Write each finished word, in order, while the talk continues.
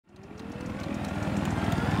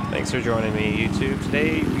Thanks for joining me, YouTube.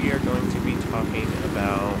 Today we are going to be talking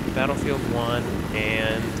about Battlefield 1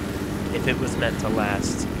 and if it was meant to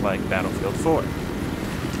last like Battlefield 4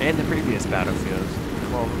 and the previous Battlefields.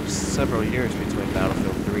 Well, several years between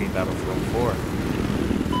Battlefield 3 and Battlefield 4.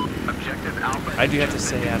 I do have to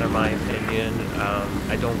say, out of my opinion,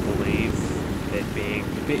 I don't believe it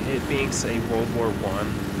being say World War I.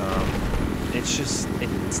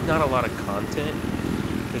 It's not a lot of content.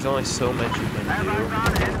 There's only so much you can do.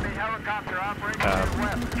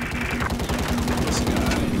 This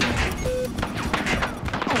guy.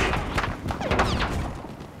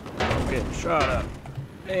 Oh, getting shot up.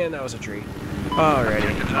 And that was a tree.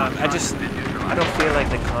 Alrighty. I don't feel like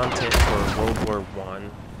the content for World War I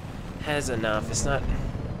has enough. It's not...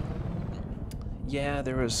 Yeah,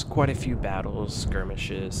 there was quite a few battles,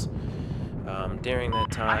 skirmishes. During that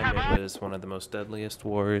time, it was one of the most deadliest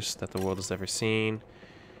wars that the world has ever seen.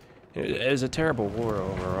 It was a terrible war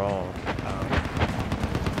overall,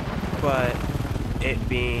 but it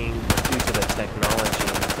being due to the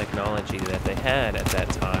technology that they had at that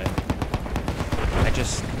time,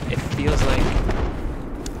 it feels like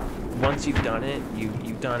once you've done it,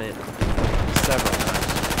 you've done it several times.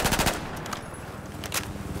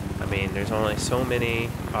 I mean, there's only so many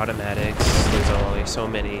automatics, there's only so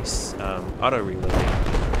many auto-reloading.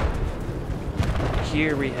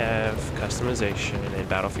 Here we have customization in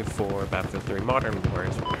Battlefield 4, Battlefield 3 Modern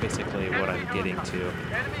Wars, basically what I'm getting to.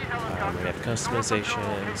 We have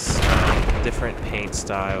customizations, different paint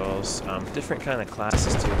styles, different kind of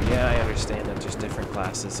classes too. Yeah, I understand that there's different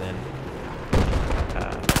classes in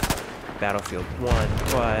Battlefield 1,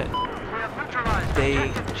 but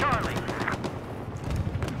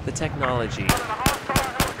the technology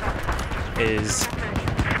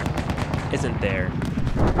isn't there.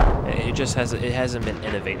 It just hasn't been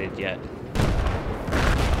innovated yet.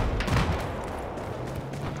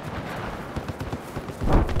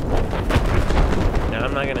 Now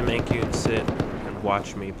I'm not gonna make you sit and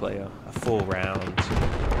watch me play a full round.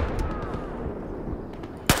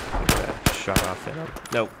 Shut off in him.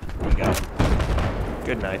 Nope, you got him.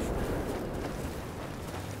 Good knife.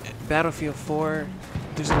 Battlefield 4,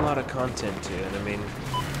 there's a lot of content to it. I mean,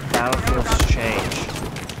 battlefields change.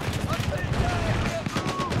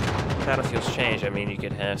 Battlefields change. I mean, you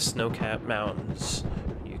could have snow-capped mountains,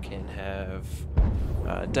 you can have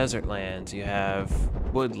desert lands, you have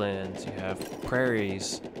woodlands, you have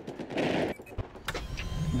prairies.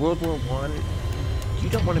 World War I, you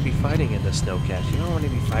don't want to be fighting in the snow-caps, you don't want to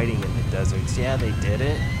be fighting in the deserts. Yeah, they did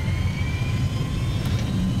it.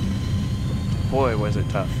 Boy, was it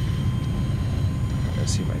tough.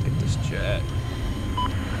 Let's see if I get this jet.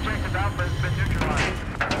 Objective Alpha has been neutralized.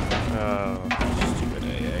 Oh, stupid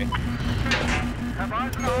AA. Have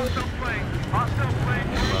eyes on the hostile plane. Hostile plane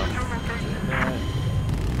to your location.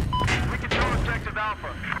 We control Objective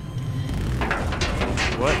Alpha.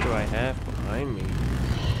 What do I have behind me?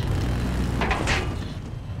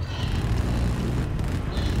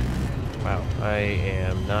 Wow, I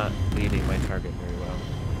am not leading my target very well.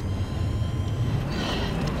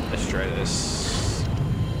 Let's try this.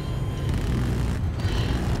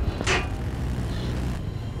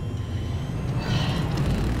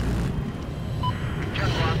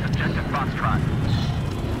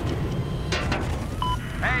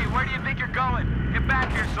 Hey, where do you think you're going? Get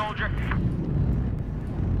back here, soldier.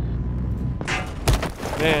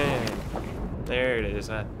 There it is.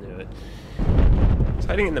 I knew it. It's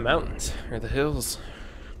hiding in the mountains or the hills.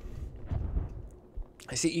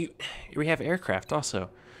 I see we have aircraft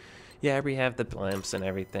also. Yeah, we have the blimps and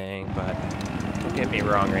everything, but don't get me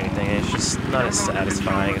wrong or anything. It's just not as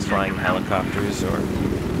satisfying as flying helicopters or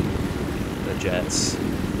the jets.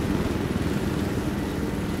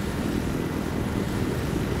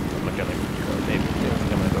 Maybe I'm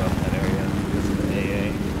gonna go up that area because of the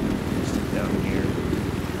AA. Just down here.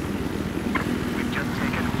 We've just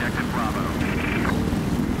taken Objective Bravo.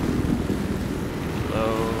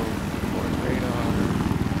 Low, forward radar.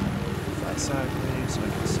 Fly sideways so I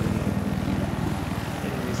can see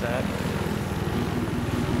enemies at.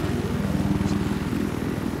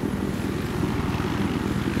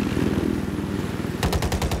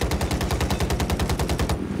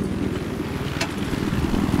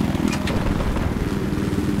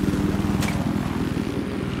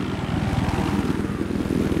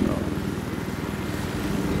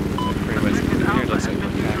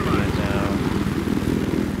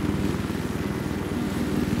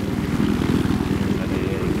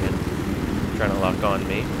 Trying to lock on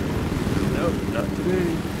me. Nope, not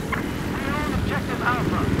today. We're on Objective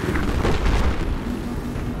Alpha.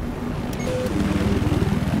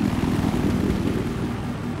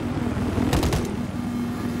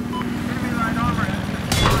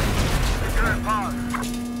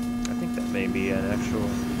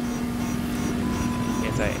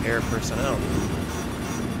 personnel.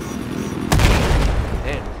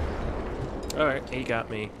 Damn. Alright, he got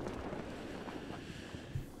me.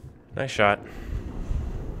 Nice shot.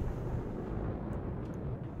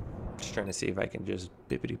 Just trying to see if I can just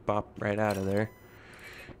bippity bop right out of there.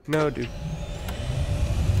 No, dude.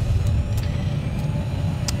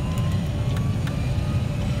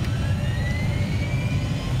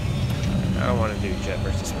 I don't want to do jet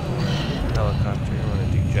versus helicopter. I want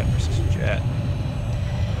to do jet versus jet.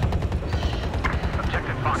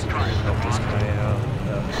 Objective Fox Help this guy out.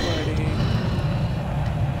 Alrighty.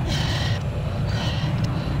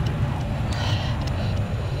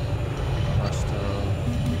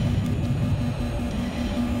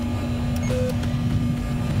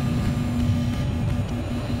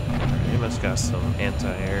 He must got some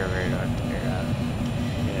anti-air radar there.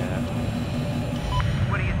 Yeah.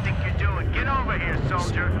 What do you think you're doing? Get over here,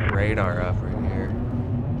 soldier. Some radar up right here.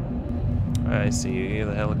 I see you,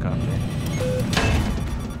 the helicopter.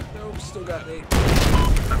 Nope, still got me.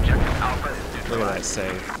 Objective Alpha is Look at neutralized. that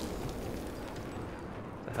save.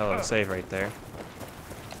 The hell of a save right there.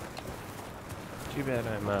 Too bad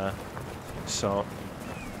I'm salt.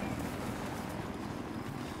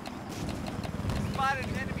 Spotted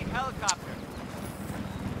an enemy helicopter.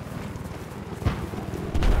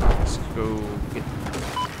 Let's go get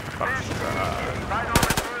Foxtrot. Right on the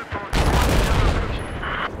vertical.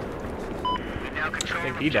 We now control I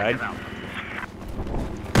think he died. objective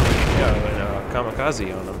Yeah, I went kamikaze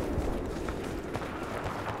on him.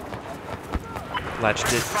 Last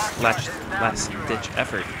ditch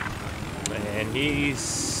effort. And he's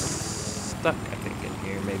stuck, I think, in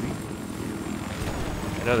here, maybe.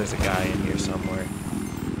 I know there's a guy in here somewhere.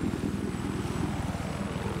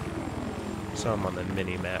 Saw him on the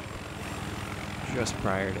mini-map. Just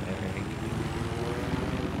prior to entering.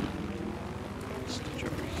 Stitch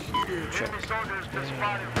over here, check. Enemy soldiers just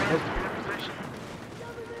spotted west of your position.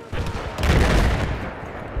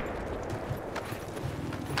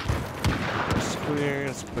 It's clear,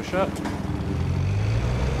 let's push up.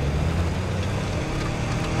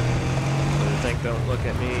 Tank, don't look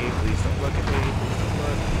at me. Please don't look at me. Please don't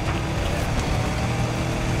look.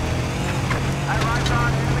 I arrived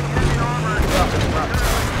on enemy armor.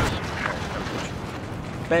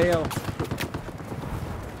 Bail.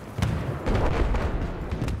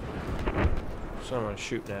 Someone's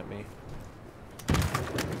shooting at me. Let's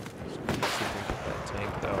see if we can get that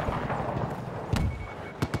tank, though.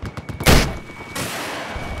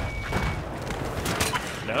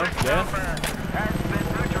 No? Yeah? Has been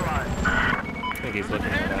neutralized. I think he's looking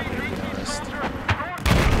at me, to be honest.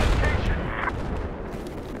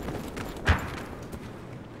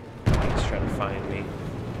 He's trying to find me.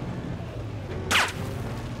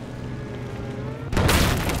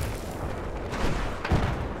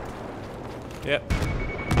 Yep.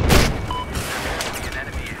 An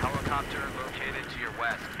enemy helicopter located to your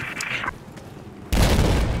west.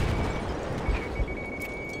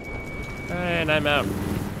 And I'm out.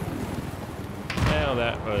 Well,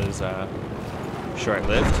 that was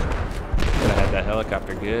short-lived. Could have had that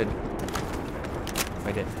helicopter good. If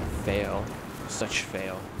I didn't fail. Such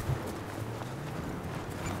fail.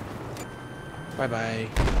 Bye-bye.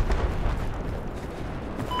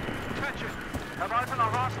 Attention. Arriving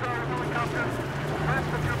on hostile helicopter. West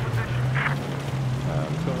of your position.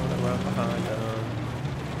 I'm going around behind them.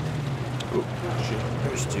 Oh, shit.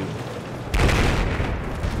 There's two.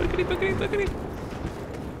 Lookity, lookity, lookity.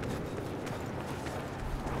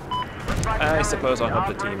 I suppose I'll help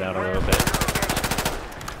the team out a little bit.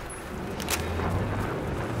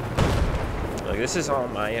 Look, this is all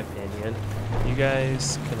my opinion. You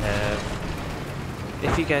guys can have...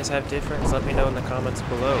 If you guys have difference, let me know in the comments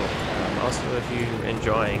below. Also, if you're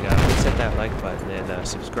enjoying, please hit that like button and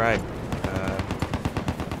subscribe.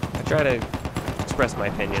 I try to express my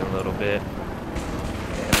opinion a little bit. I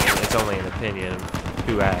mean, it's only an opinion.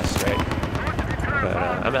 Who asked, right? But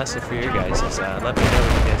I'm asking for your guys'. Let me know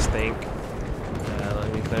what you guys think. Let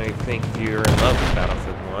me know if you think you're in love with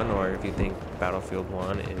Battlefield 1, or if you think Battlefield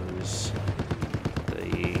 1 is the...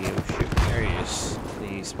 Oh shoot, there he is.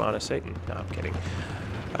 The spawn of Satan. No, I'm kidding.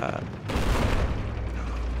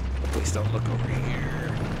 Please don't look over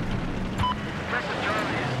here.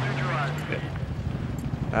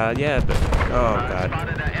 Yeah, but... Oh, God.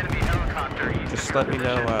 Just let me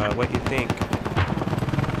know what you think.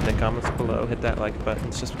 In the comments below, hit that like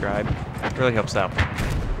button, subscribe. It really helps out.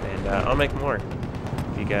 And I'll make more.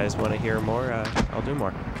 If you guys want to hear more, I'll do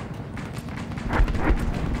more.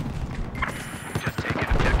 Just take it,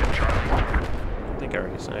 Objective Charlie. I think I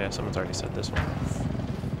already said, yeah, someone's already said this one.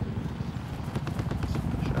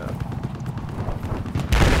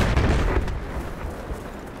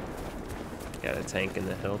 a tank in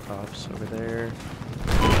the hilltops over there.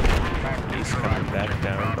 He's coming back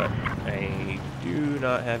down, but I do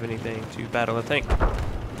not have anything to battle a tank.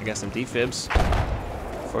 I got some defibs.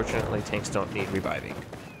 Fortunately, tanks don't need reviving.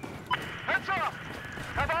 Heads up!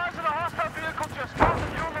 Have eyes on a hostile vehicle just north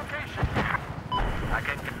of your location. I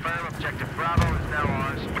can confirm objective Bravo is now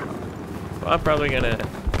ours. Well, I'm probably gonna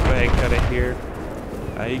go ahead and cut it here.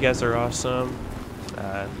 You guys are awesome.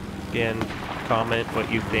 Again, comment what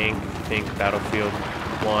you think. If you think Battlefield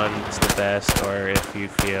 1 is the best, or if you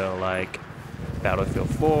feel like Battlefield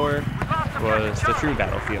 4 was the true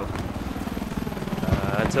Battlefield.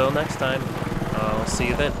 Until next time, I'll see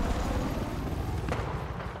you then.